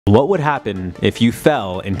What would happen if you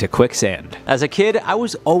fell into quicksand? As a kid, I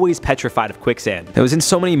was always petrified of quicksand. It was in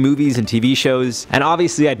so many movies and TV shows, and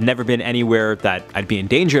obviously I'd never been anywhere that I'd be in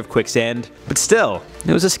danger of quicksand, but still,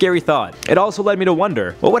 it was a scary thought. It also led me to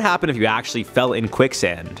wonder, what would happen if you actually fell in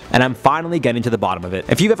quicksand? And I'm finally getting to the bottom of it.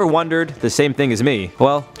 If you've ever wondered the same thing as me,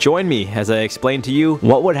 well, join me as I explain to you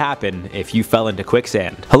what would happen if you fell into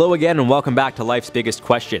quicksand. Hello again and welcome back to Life's Biggest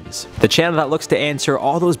Questions, the channel that looks to answer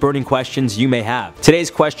all those burning questions you may have.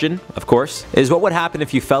 Today's question, of course, is what would happen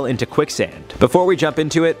if you fell into quicksand? Before we jump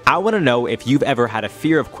into it, I want to know if you've ever had a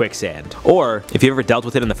fear of quicksand, or if you've ever dealt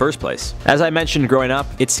with it in the first place. As I mentioned growing up,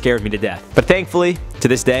 it scared me to death. But thankfully, to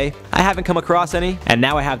this day, I haven't come across any, and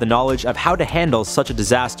now I have the knowledge of how to handle such a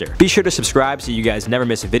disaster. Be sure to subscribe so you guys never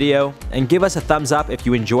miss a video, and give us a thumbs up if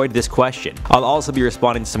you enjoyed this question. I'll also be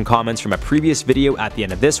responding to some comments from a previous video at the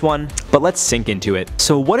end of this one, but let's sink into it.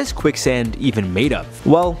 So what is quicksand even made of?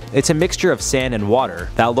 Well, it's a mixture of sand and water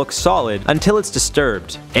that looks solid until it's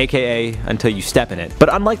disturbed, aka until you step in it.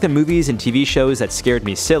 But unlike the movies and TV shows that scared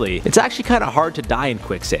me silly, it's actually kind of hard to die in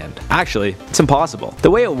quicksand. Actually, it's impossible. The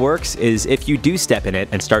way it works is if you do step in it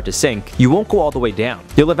and start to sink, you won't go all the way down.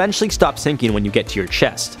 You'll eventually stop sinking when you get to your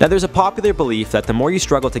chest. Now there's a popular belief that the more you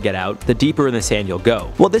struggle to get out, the deeper in the sand you'll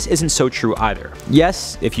go. Well, this isn't so true either.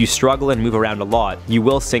 Yes, if you struggle and move around a lot, you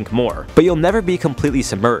will sink more, but you'll never be completely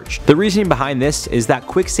submerged. The reasoning behind this is that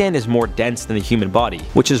quicksand is more dense than the human body,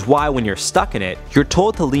 which is why when you're stuck in it, you're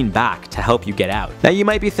told to lean back to help you get out. Now you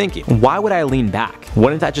might be thinking, why would I lean back?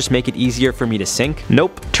 Wouldn't that just make it easier for me to sink?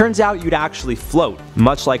 Nope. Turns out you'd actually float,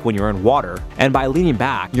 much like when you're in water, and by leaning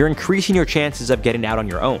back, you're increasing your chances of getting out on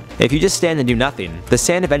your own. If you just stand and do nothing, the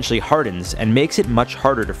sand eventually hardens and makes it much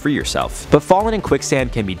harder to free yourself. But falling in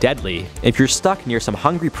quicksand can be deadly if you're stuck near some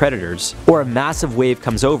hungry predators or a massive wave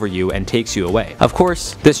comes over you and takes you away. Of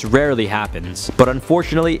course, this rarely happens, but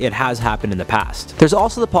unfortunately it has happened in the past. There's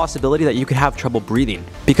also the possibility that you could have trouble breathing,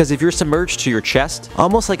 because if you're submerged to your chest,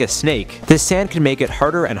 almost like a snake, this sand can make it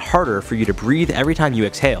harder and harder for you to breathe every time you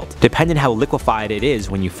exhaled, depending how liquefied it is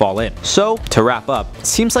when you fall in. So, to wrap up, it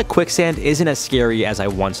seems like quicksand isn't as scary as I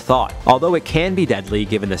once thought. Although it can be deadly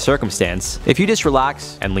given the circumstance, if you just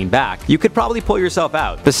relax and lean back, you could probably pull yourself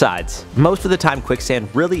out. Besides, most of the time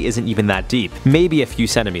quicksand really isn't even that deep, maybe a few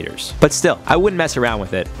centimeters. But still, I wouldn't mess around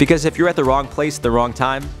with it, because if you're at the wrong place at the wrong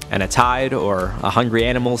time, and a tide or a hungry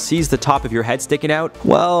animal sees the top of your head sticking out,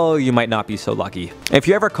 well, you might not be so lucky. If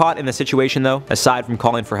you're ever caught in a situation though, aside from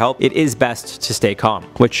calling for help, it is best to stay calm,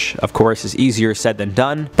 which of course is easier said than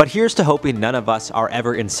done, but here's to hoping none of us are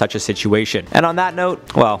ever in such a situation. And on that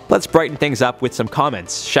note, well, let's brighten things up with some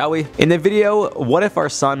comments, shall we? In the video, what if our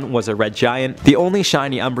sun was a red giant? The only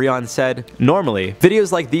shiny Umbreon said, normally,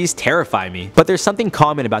 videos like these terrify me, but there's something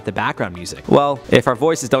common about the background music. Well, if our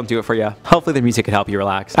voices don't do it for you, hopefully the music can help you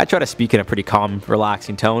relax. I try to speak in a pretty calm,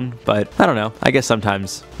 relaxing tone, but I don't know, I guess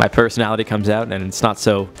sometimes my personality comes out and it's not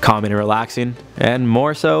so calm and relaxing, and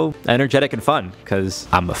more so energetic and fun, because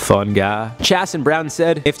I'm a fun guy. Chas and Brown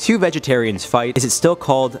said, if two vegetarians fight, is it still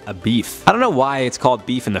called a beef? I don't know why it's called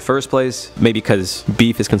beef in the first place. Maybe because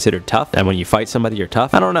beef is considered tough, and when you fight somebody, you're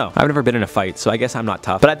tough. I don't know. I've never been in a fight, so I guess I'm not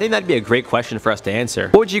tough. But I think that'd be a great question for us to answer.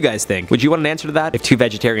 What would you guys think? Would you want an answer to that? If two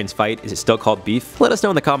vegetarians fight, is it still called beef? Let us know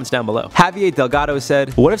in the comments down below. Javier Delgado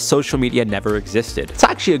said, what if social media never existed? It's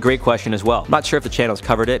actually a great question as well. I'm not sure if the channel's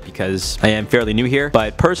covered it because I am fairly new here,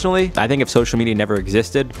 but personally, I think if social media never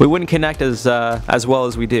existed, we wouldn't connect as well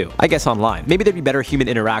as we do. I guess online. Maybe there'd be better human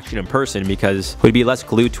interaction in person because we'd be less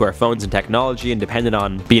glued to our phones and technology and dependent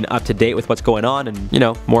on being up to date with what's going on and, you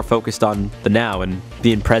know, more focused on the now and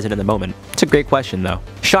being present in the moment. It's a great question though.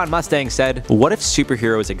 Sean Mustang said, what if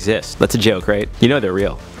superheroes exist? That's a joke, right? You know they're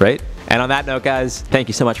real, right? And on that note, guys, thank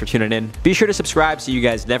you so much for tuning in. Be sure to subscribe so you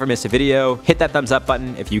guys never miss a video. Hit that thumbs up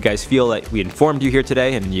button if you guys feel like we informed you here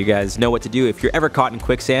today and you guys know what to do if you're ever caught in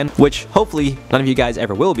quicksand, which hopefully none of you guys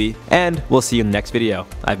ever will be. And we'll see you in the next video.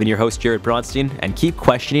 I've been your host, Jared Bronstein, and keep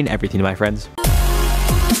questioning everything, my friends.